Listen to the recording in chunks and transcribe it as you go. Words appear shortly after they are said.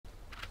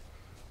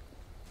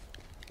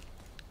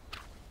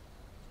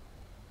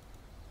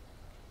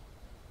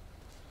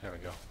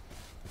we go.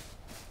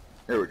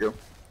 There we go.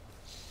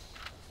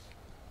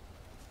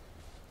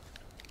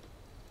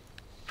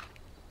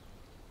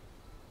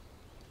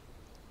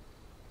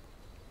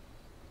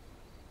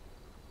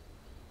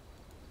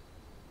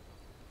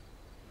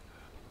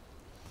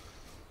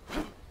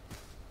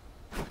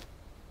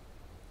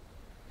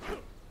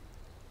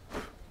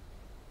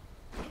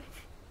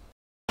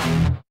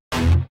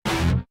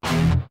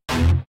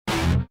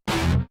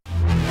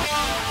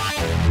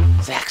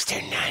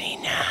 Zaxter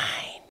 99.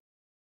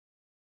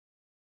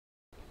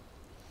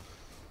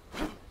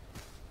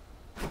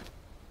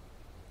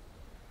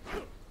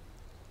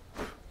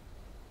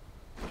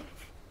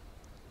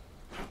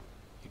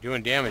 You're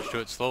doing damage to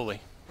it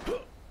slowly.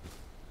 Oh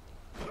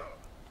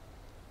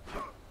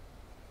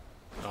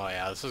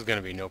yeah, this is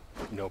gonna be no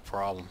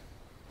problem.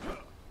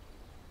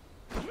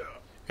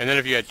 And then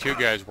if you had two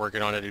guys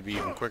working on it, it'd be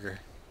even quicker.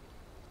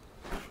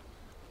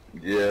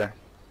 Yeah.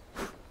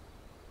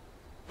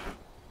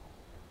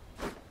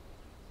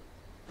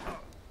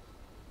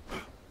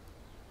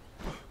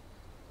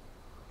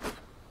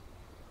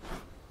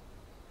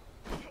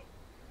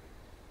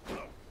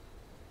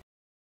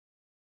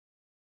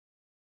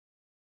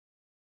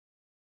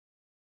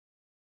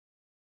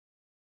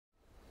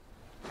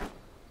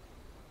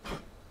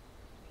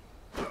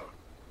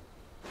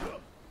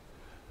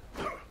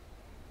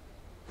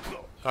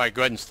 Alright,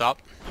 go ahead and stop.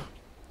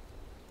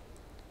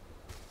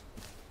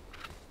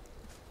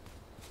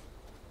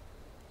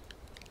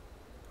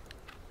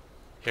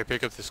 Here,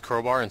 pick up this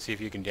crowbar and see if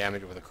you can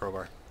damage it with a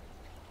crowbar.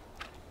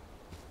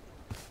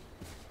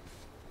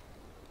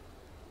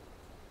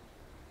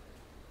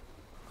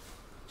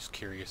 Just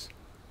curious.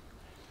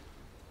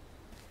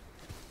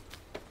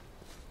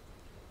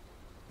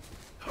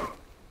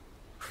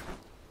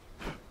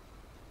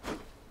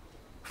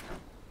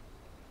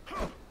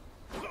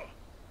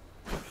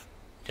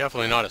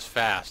 Definitely not as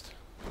fast.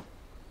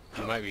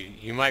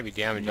 You might be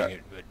damaging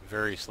it, but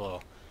very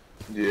slow.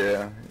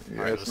 Yeah,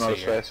 Alright, it's not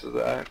as fast as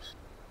the axe.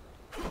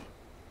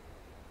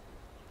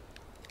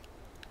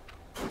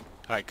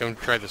 Alright, come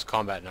try this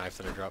combat knife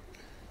that I dropped.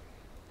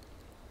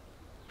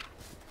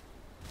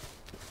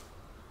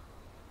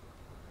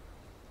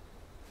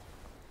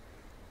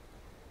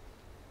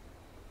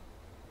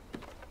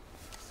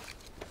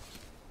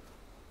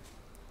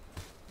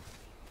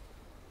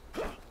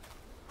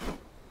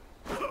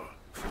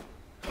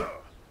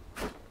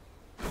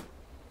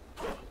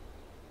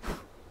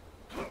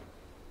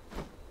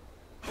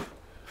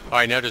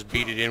 Alright, now just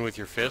beat it in with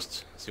your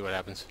fists. See what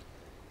happens.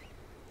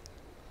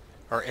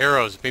 Or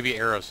arrows. Maybe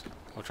arrows.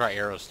 We'll try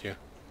arrows too.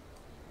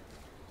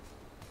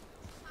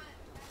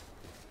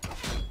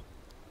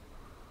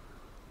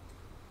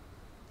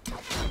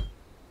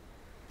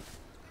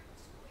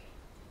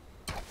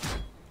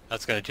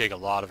 That's going to take a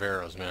lot of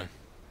arrows, man.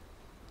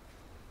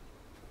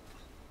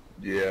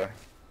 Yeah.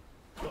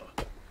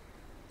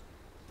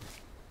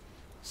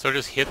 So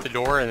just hit the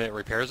door and it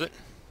repairs it?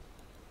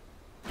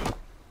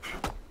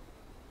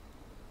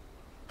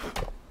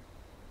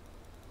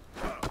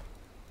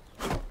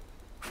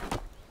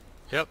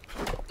 Yep,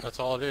 that's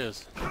all it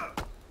is.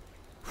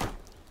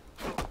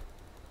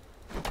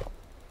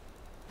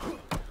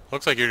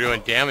 Looks like you're doing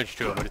damage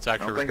to it, but it's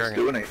actually repairing it. I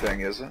don't think it's doing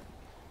anything, is it?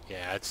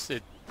 Yeah,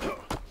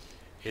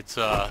 it's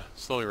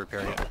slowly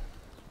repairing it.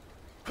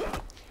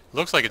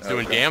 Looks like it's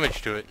doing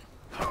damage to it.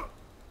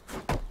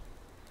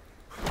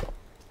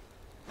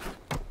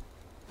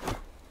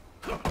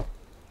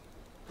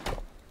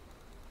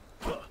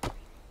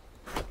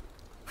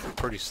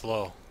 Pretty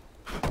slow.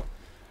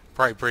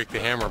 Probably break the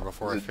hammer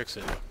before I fix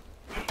it.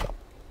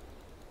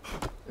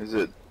 Is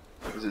it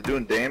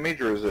doing damage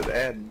or is it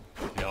adding?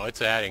 No,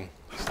 it's adding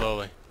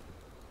slowly.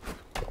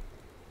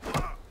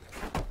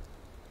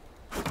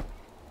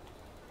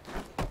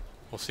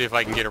 We'll see if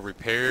I can get it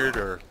repaired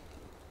or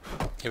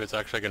if it's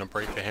actually going to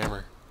break the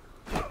hammer.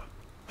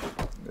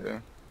 Yeah.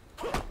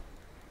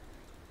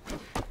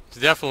 It's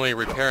definitely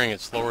repairing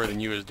it slower than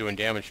you is doing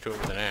damage to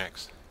it with an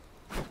axe.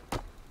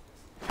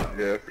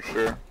 Yeah, for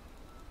sure.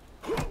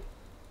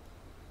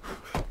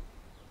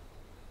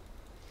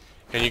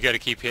 And you got to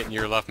keep hitting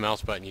your left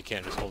mouse button. You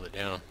can't just hold it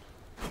down.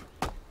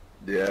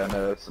 Yeah, I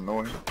know, that's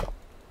annoying.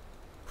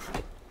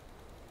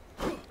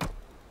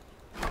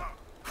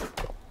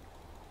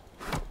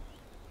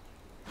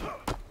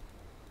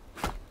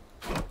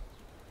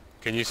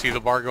 Can you see the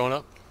bar going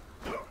up?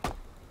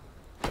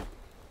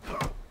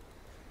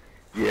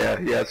 Yeah,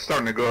 it's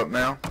starting to go up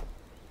now.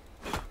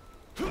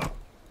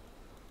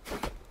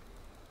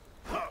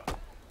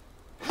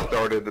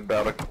 Started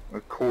about a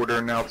quarter,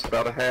 now it's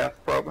about a half,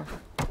 probably.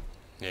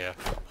 Yeah,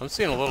 I'm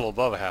seeing a little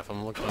above a half.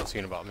 I'm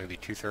seeing about maybe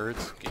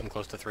 2/3, getting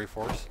close to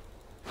 3/4.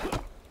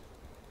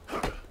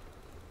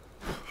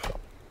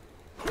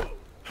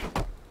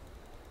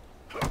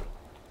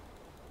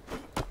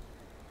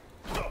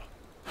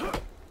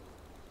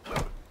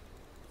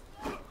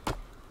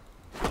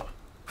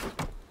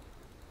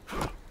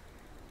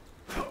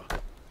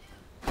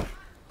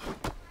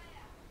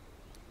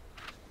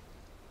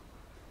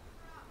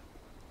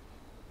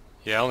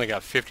 Yeah, I only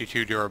got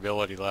 52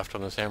 durability left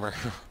on this hammer.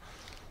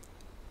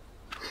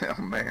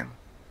 Oh man.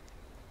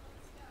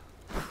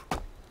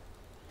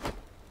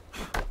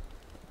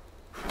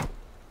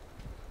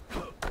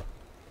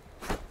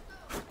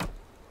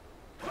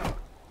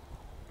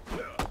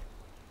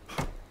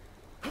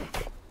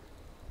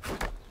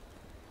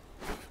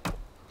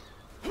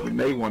 We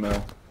may want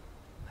to,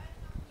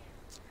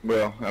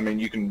 well, I mean,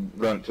 you can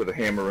run it till the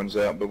hammer runs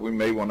out, but we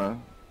may want to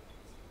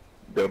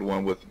build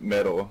one with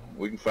metal.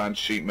 We can find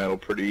sheet metal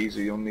pretty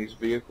easy on these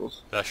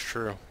vehicles. That's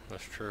true.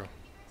 That's true.